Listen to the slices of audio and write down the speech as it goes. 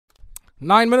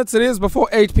9 minutes it is before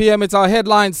 8 p.m. It's our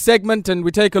headline segment, and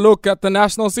we take a look at the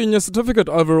National Senior Certificate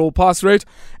overall pass rate,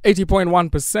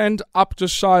 80.1%, up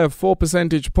just shy of 4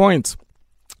 percentage points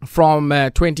from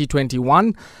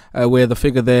 2021, where the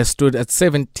figure there stood at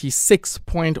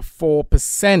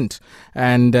 76.4%,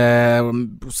 and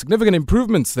significant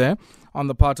improvements there on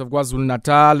the part of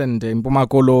KwaZulu-Natal and Mpuma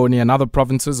Koloni and other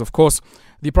provinces. Of course,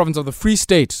 the province of the Free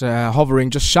State hovering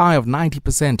just shy of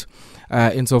 90%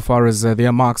 insofar as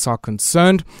their marks are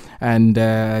concerned. And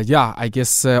I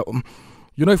guess,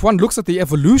 if one looks at the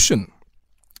evolution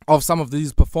of some of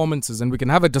these performances, and we can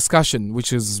have a discussion,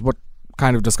 which is what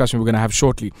kind of discussion we're going to have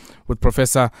shortly with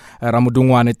Professor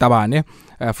Ramodungoane Tabane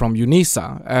from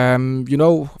UNISA.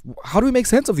 How do we make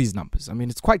sense of these numbers? I mean,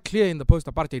 it's quite clear in the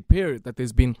post-apartheid period that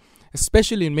there's been,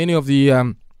 especially in many of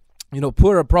the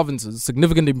poorer provinces,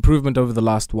 significant improvement over the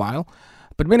last while.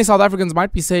 But many South Africans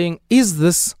might be saying, is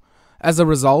this as a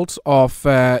result of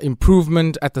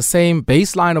improvement at the same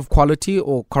baseline of quality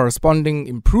or corresponding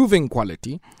improving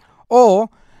quality? Or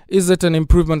is it an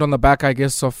improvement on the back, I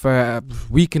guess, of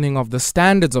weakening of the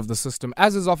standards of the system,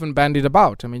 as is often bandied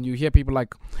about? I mean, you hear people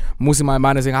like Musi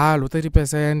Maimane saying,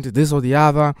 30%, this or the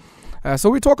other. So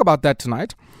we talk about that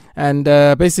tonight. And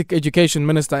Basic Education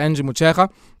Minister Angie Motshekga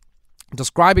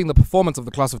describing the performance of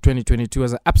the class of 2022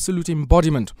 as an absolute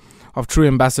embodiment of true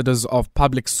ambassadors of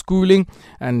public schooling.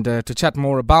 And to chat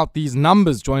more about these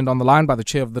numbers, joined on the line by the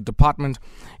chair of the Department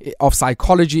of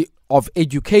Psychology of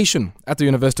Education at the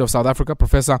University of South Africa,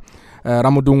 Professor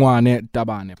Ramodungoane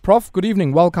Tabane. Prof, good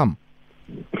evening. Welcome.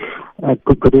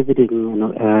 Good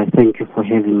evening. Thank you for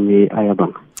having me,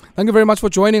 Ayabang. Thank you very much for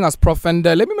joining us, Prof. And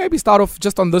let me maybe start off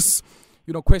just on this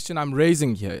question I'm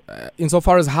raising here,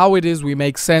 insofar as how it is we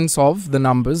make sense of the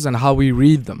numbers and how we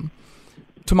read them.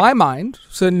 To my mind,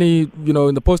 certainly,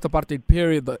 in the post-apartheid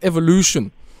period, the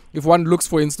evolution, if one looks,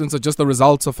 for instance, at just the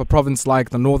results of a province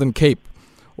like the Northern Cape,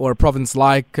 or a province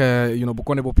like,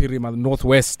 Bokone Bophirima, the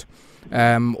Northwest,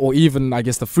 or even, I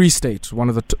guess, the Free State, one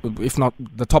of the, if not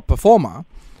the top performer,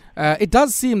 it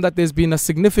does seem that there's been a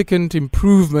significant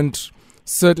improvement,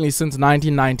 certainly since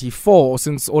 1994,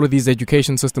 since all of these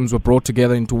education systems were brought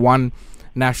together into one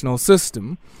national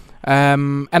system.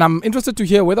 And I'm interested to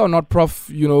hear whether or not,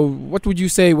 Prof, what would you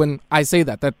say when I say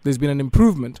that there's been an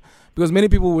improvement? Because many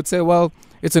people would say, well,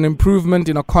 it's an improvement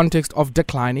in a context of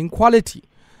declining quality.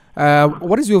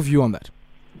 What is your view on that?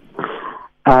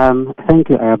 Thank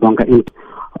you, Bonga.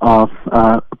 Of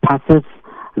passes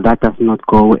that does not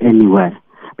go anywhere,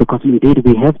 because indeed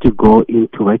we have to go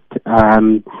into it.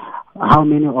 How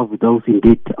many of those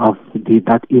indeed of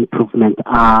that improvement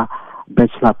are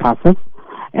bachelor passes,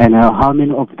 and how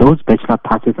many of those bachelor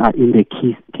passes are in the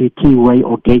key way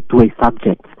or gateway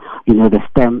subjects? The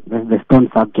STEM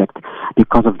subject,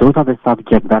 because of those are the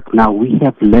subjects that now we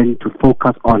have learned to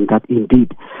focus on, that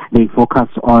indeed they focus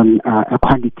on a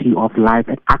quality of life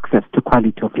and access to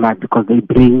quality of life, because they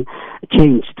bring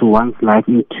change to one's life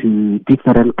into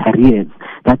different careers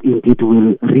that indeed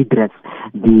will redress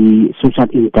the social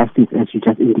injustice, as you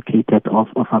just indicated, of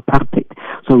apartheid.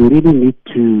 So we really need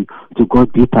to go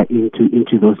deeper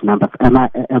into those numbers. Am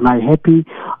I happy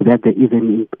that there is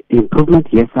an improvement?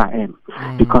 Yes, I am.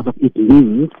 Because of it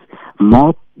means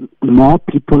more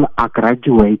people are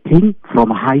graduating from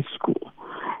high school.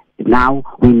 Now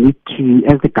we need to,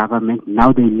 as the government,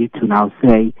 now they need to now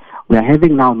say, we are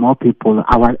having now more people,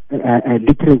 our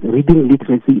reading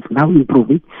literacy is now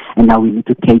improving, and now we need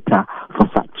to cater for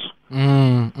such.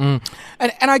 And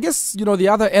I guess, the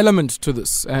other element to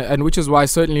this, and which is why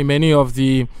certainly many of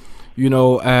the,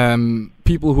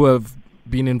 people who have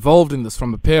been involved in this,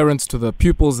 from the parents to the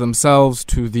pupils themselves,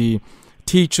 to the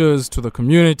teachers, to the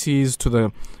communities, to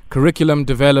the curriculum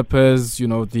developers,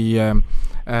 the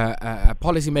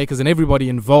policymakers and everybody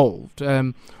involved.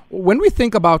 When we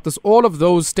think about this, all of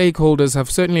those stakeholders have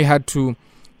certainly had to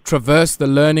traverse the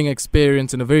learning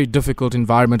experience in a very difficult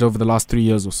environment over the last 3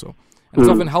 years or so. And it's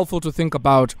often helpful to think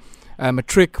about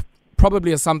matric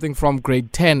probably as something from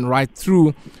grade 10 right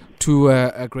through to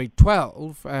grade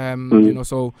 12.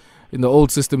 So in the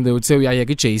old system, they would say,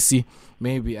 JC,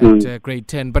 maybe at grade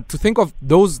 10. But to think of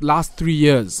those last 3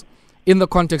 years in the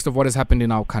context of what has happened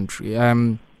in our country,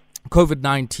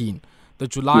 COVID-19, the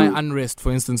July unrest,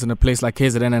 for instance, in a place like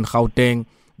KZN and Gauteng,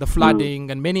 the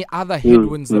flooding and many other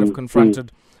headwinds that have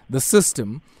confronted the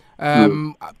system.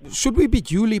 Should we be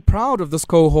duly proud of this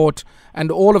cohort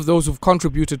and all of those who've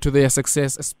contributed to their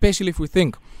success, especially if we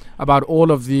think about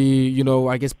all of the,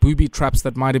 booby traps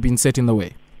that might have been set in the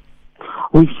way?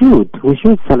 We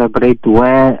should celebrate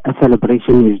where a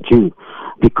celebration is due.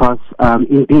 because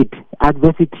indeed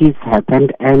adversities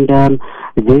happened, and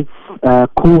this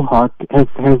cohort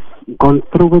has gone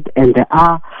through it, and there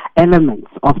are elements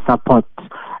of support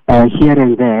here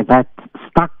and there that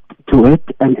stuck to it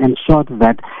and ensured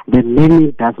that the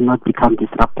learning does not become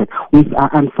disrupted. We've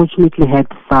unfortunately had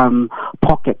some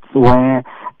pockets where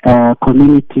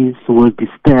communities will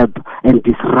disturb and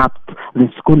disrupt the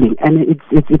schooling, and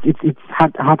it's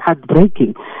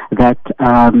heartbreaking that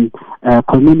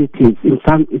communities in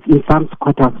some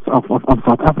quarters of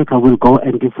South Africa will go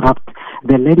and disrupt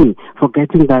the learning,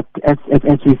 forgetting that as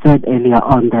we said earlier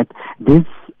on, that this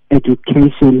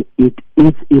education, it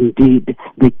is indeed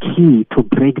the key to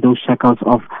break those shackles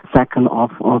of cycle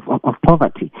of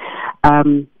poverty.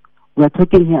 We're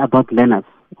talking here about learners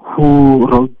who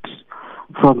wrote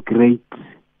from grade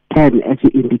 10, as you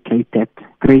indicated,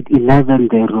 grade 11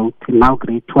 they wrote, now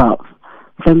grade 12.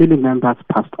 Family members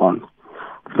passed on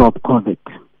from COVID.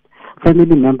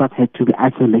 Family members had to be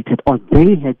isolated, or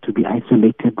they had to be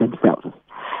isolated themselves.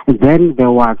 And then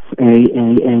there was a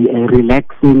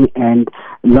relaxing, and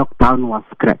lockdown was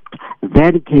scrapped.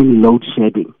 Then came load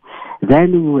shedding.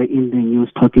 Then we were in the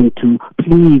news talking to,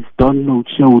 please don't load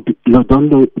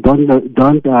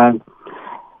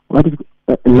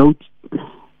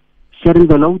sharing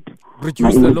the load.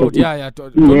 Reduce the load,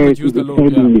 don't reduce the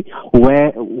load,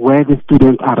 where the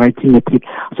students are writing a trick.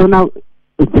 So now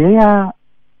their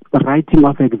writing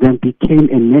of exam became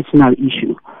a national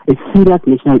issue, a serious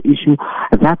national issue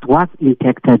that was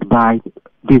impacted by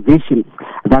decisions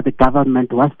that the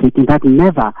government was taking that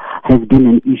never has been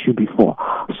an issue before.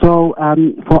 So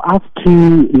for us to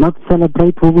not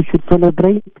celebrate what we should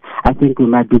celebrate, I think we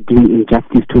might be doing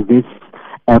injustice to this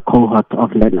cohort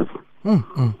of learners.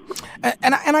 Mm-hmm.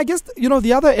 And I guess,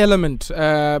 the other element,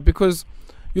 because,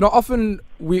 often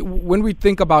when we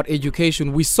think about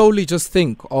education, we solely just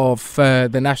think of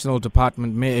the National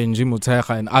Department, Mayor Angie,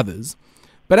 Motshekga and others.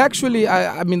 But actually,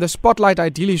 I mean, the spotlight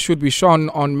ideally should be shone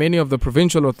on many of the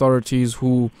provincial authorities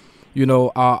who,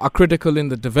 are critical in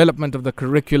the development of the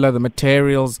curricula, the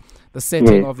materials, the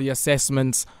setting of the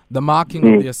assessments, the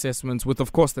marking of the assessments, with,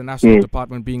 of course, the National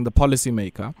Department being the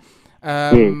policymaker.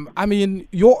 I mean,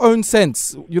 your own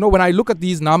sense, when I look at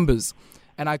these numbers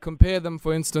and I compare them,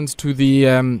 for instance, to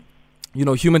the,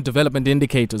 human development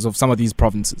indicators of some of these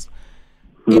provinces,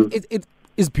 it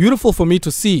is beautiful for me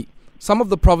to see some of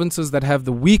the provinces that have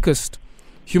the weakest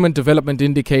human development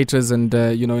indicators and,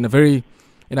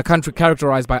 in a country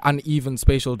characterized by uneven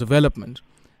spatial development,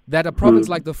 that a province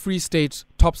like the Free State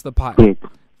tops the pile,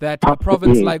 that a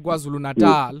province like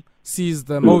KwaZulu-Natal sees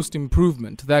the most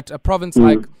improvement, that a province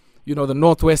like, the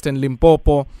Northwest and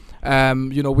Limpopo,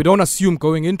 we don't assume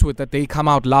going into it that they come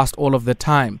out last all of the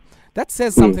time. That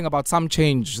says something about some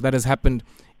change that has happened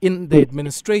in the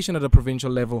administration at a provincial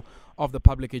level of the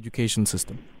public education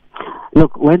system.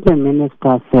 Look, when the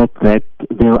minister said that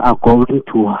they are going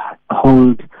to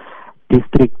hold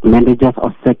district managers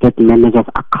or circuit managers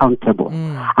accountable,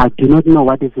 I do not know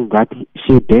what is it that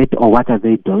she did or what are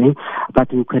they doing,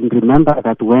 but you can remember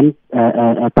that when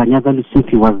Panyaza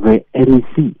Lusufi was the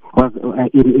NEC, was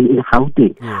in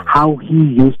Gauteng, how he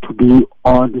used to be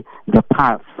on the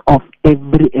path of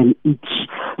every and each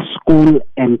school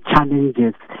and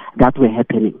challenges that were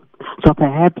happening. So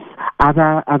perhaps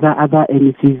other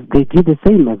NECs, they did the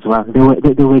same as well.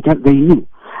 They knew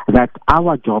that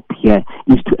our job here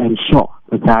is to ensure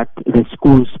that the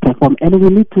schools perform, and we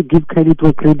need to give credit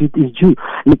where credit is due.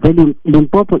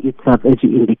 Limpopo itself, as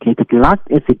you indicated, last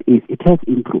as it is, it has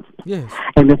improved. Yes.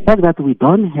 And the fact that we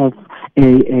don't have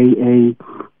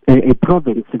a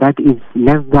province that is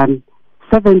less than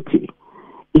 70,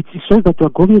 it shows that we're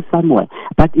going somewhere.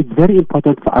 But it's very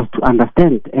important for us to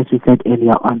understand, as we said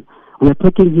earlier on, we're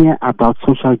talking here about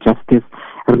social justice,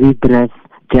 redress,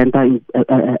 gender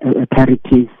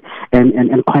parities,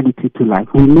 and quality to life.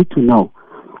 We need to know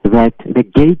that the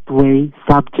gateway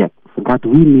subjects that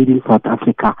we need in South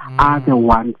Africa are the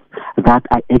ones that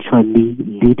are actually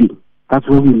leading. That's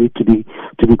where we need to be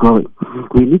going.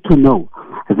 We need to know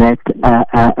that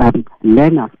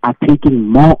learners are taking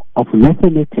more of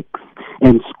mathematics,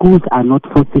 and schools are not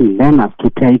forcing learners to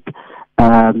take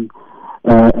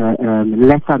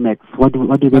lesser maths. What do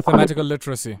they call it? Mathematical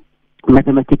literacy.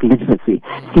 Mathematical literacy,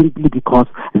 simply because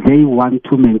they want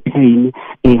to maintain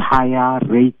a higher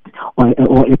rate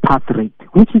or a pass rate,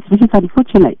 which is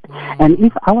unfortunate. And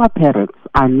if our parents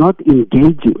are not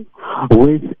engaging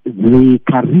with the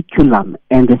curriculum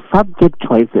and the subject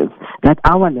choices that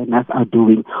our learners are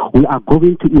doing, we are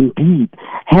going to indeed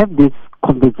have this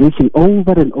conversation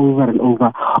over and over and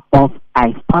over of,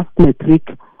 I've passed matric,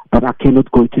 but I cannot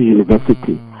go to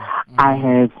university. I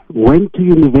have went to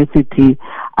university,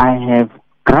 I have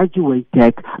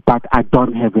graduated, but I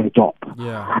don't have a job.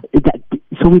 Yeah.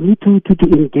 So we need to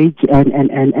engage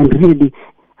and really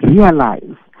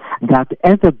realize that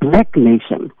as a black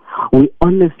nation, we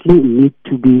honestly need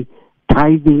to be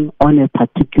thriving on a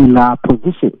particular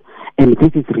position, and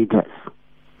this is redress.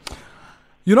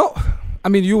 You know, I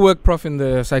mean, you work, Prof, in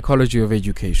the psychology of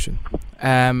education.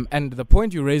 And the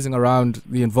point you're raising around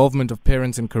the involvement of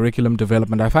parents in curriculum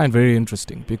development, I find very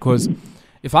interesting, because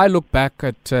if I look back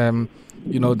at,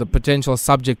 the potential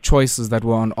subject choices that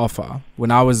were on offer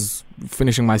when I was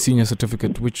finishing my senior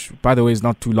certificate, which, by the way, is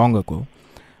not too long ago,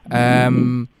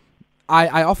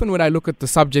 I often, when I look at the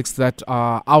subjects that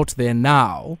are out there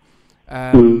now,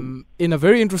 in a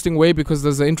very interesting way, because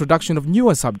there's the introduction of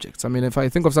newer subjects. I mean, if I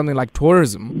think of something like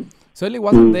tourism, certainly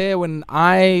wasn't there when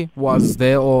I was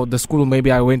there, or the school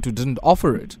maybe I went to didn't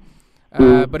offer it.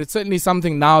 But it's certainly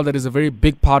something now that is a very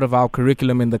big part of our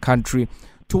curriculum in the country.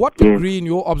 To what degree, in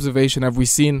your observation, have we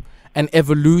seen an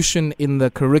evolution in the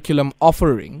curriculum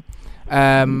offering,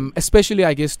 especially,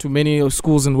 I guess, to many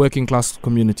schools in working class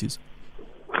communities?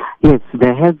 Yes,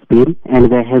 there has been,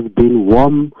 and there has been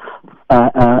warm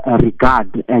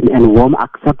regard and warm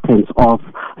acceptance of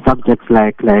subjects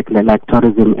like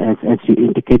tourism, as you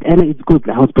indicate, and it's good,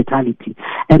 hospitality,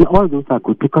 and all those are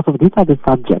good, because of these are the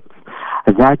subjects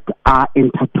that are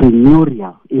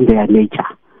entrepreneurial in their nature.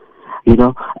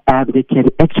 They can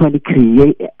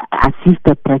actually assist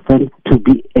a person to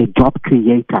be a job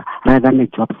creator rather than a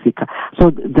job seeker. So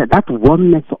that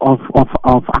warmness of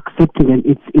accepting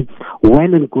it, it's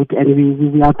well and good, and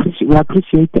we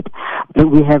appreciate it.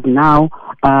 But we have now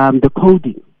the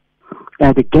coding,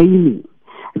 the gaming,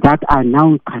 that are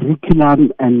now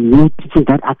curriculum and new teaching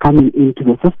that are coming into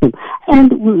the system,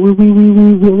 and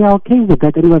we are okay with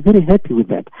that, and we're very happy with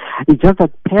that. It's just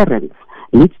that parents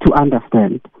need to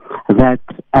understand that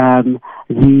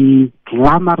the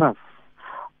glamorous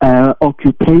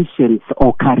occupations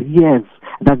or careers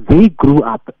that they grew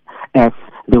up as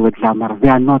they were glamorous, they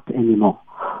are not anymore.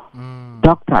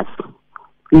 Doctors,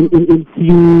 in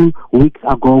few weeks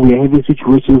ago, we are having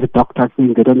situations with doctors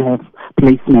saying they don't have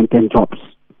placement and jobs.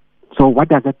 So what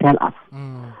does that tell us?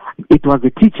 It was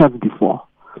the teachers before,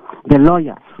 the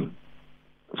lawyers.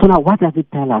 So now what does it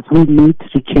tell us? We need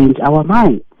to change our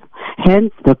minds.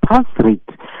 Hence, the pass rate,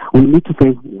 we need to say,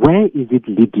 where is it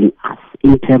leading us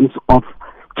in terms of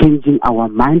changing our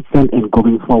mindset and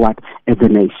going forward as a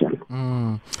nation?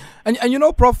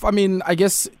 And Prof, I mean, I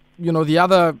guess, the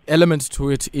other element to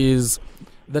it is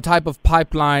the type of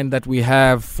pipeline that we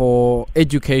have for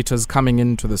educators coming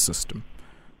into the system.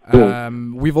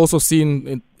 We've also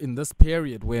seen in this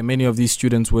period where many of these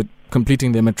students were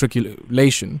completing their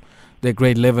matriculation, their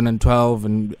grade 11 and 12,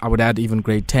 and I would add even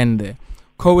grade 10 there,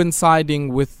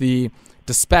 coinciding with the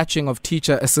dispatching of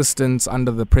teacher assistants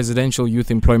under the Presidential Youth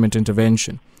Employment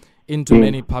Intervention into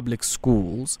many public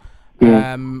schools.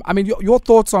 I mean, your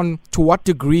thoughts on to what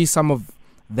degree some of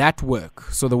that work,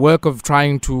 so the work of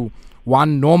trying to,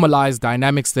 one, normalize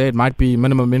dynamics there, it might be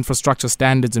minimum infrastructure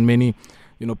standards in many,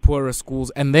 poorer schools,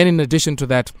 and then in addition to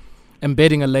that,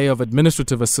 embedding a layer of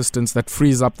administrative assistance that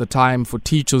frees up the time for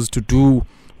teachers to do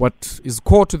what is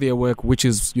core to their work, which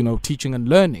is, teaching and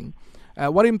learning.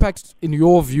 What impact, in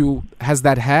your view, has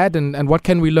that had, and what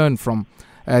can we learn from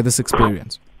this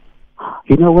experience?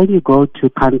 When you go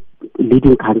to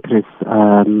leading countries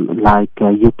like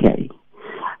UK,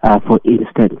 for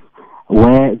instance,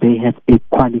 where they have a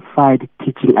qualified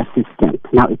teaching assistant.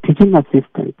 Now, a teaching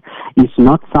assistant is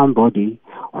not somebody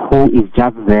who is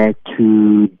just there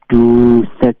to do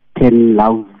certain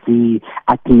lousy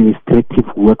administrative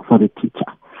work for the teacher.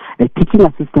 A teaching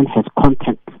assistant has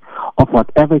content of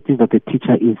whatever it is that the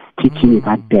teacher is teaching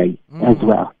that day as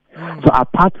well. So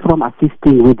apart from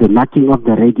assisting with the matching of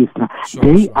the register,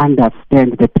 they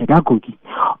understand the pedagogy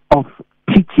of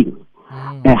teaching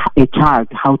a child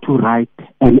how to write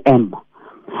an M.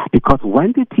 Because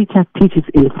when the teacher teaches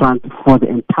in front for the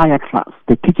entire class,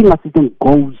 the teaching assistant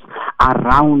goes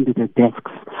around the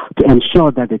desks to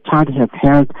ensure that the child has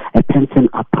held a pencil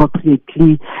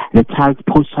appropriately, the child's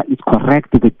posture is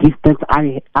correct, the distance,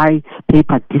 eye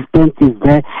paper distance is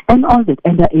there, and all that,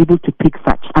 and they're able to pick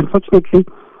such. Unfortunately,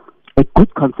 a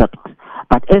good concept,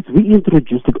 but as we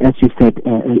introduced it, as you said,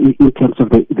 in terms of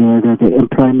the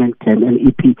employment and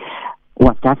EP,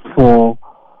 was that for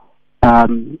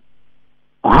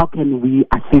how can we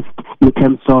assist in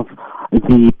terms of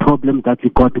the problem that we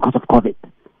got because of COVID?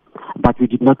 But we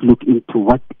did not look into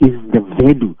what is the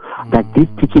value that these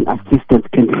teaching assistants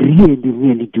can really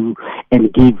do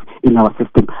and give in our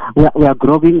system. We are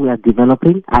growing, we are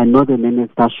developing. I know the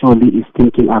minister surely is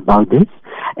thinking about this,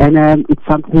 And it's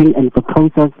something, and the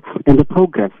process and the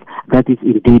progress that is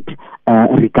indeed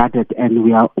regarded, and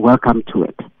we are welcome to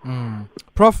it.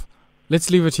 Prof, let's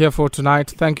leave it here for tonight.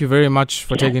 Thank you very much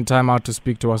for taking time out to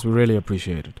speak to us. We really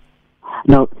appreciate it.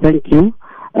 No, thank you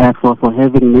for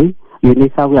having me.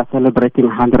 UNISA, we are celebrating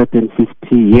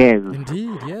 150 years.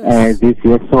 Indeed, yes. This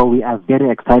year, so we are very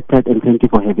excited, and thank you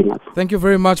for having us. Thank you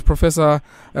very much, Professor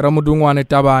Ramodungoane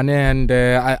Tabane, and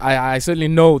I certainly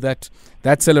know that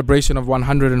celebration of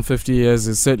 150 years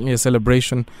is certainly a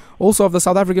celebration also of the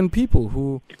South African people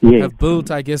who have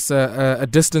built, I guess, a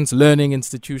distance learning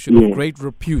institution of great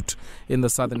repute in the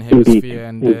Southern Hemisphere,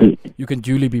 and you can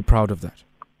duly be proud of that.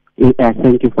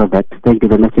 Thank you for that. Thank you.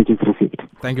 The message is received.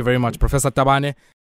 Thank you very much, Professor Tabane.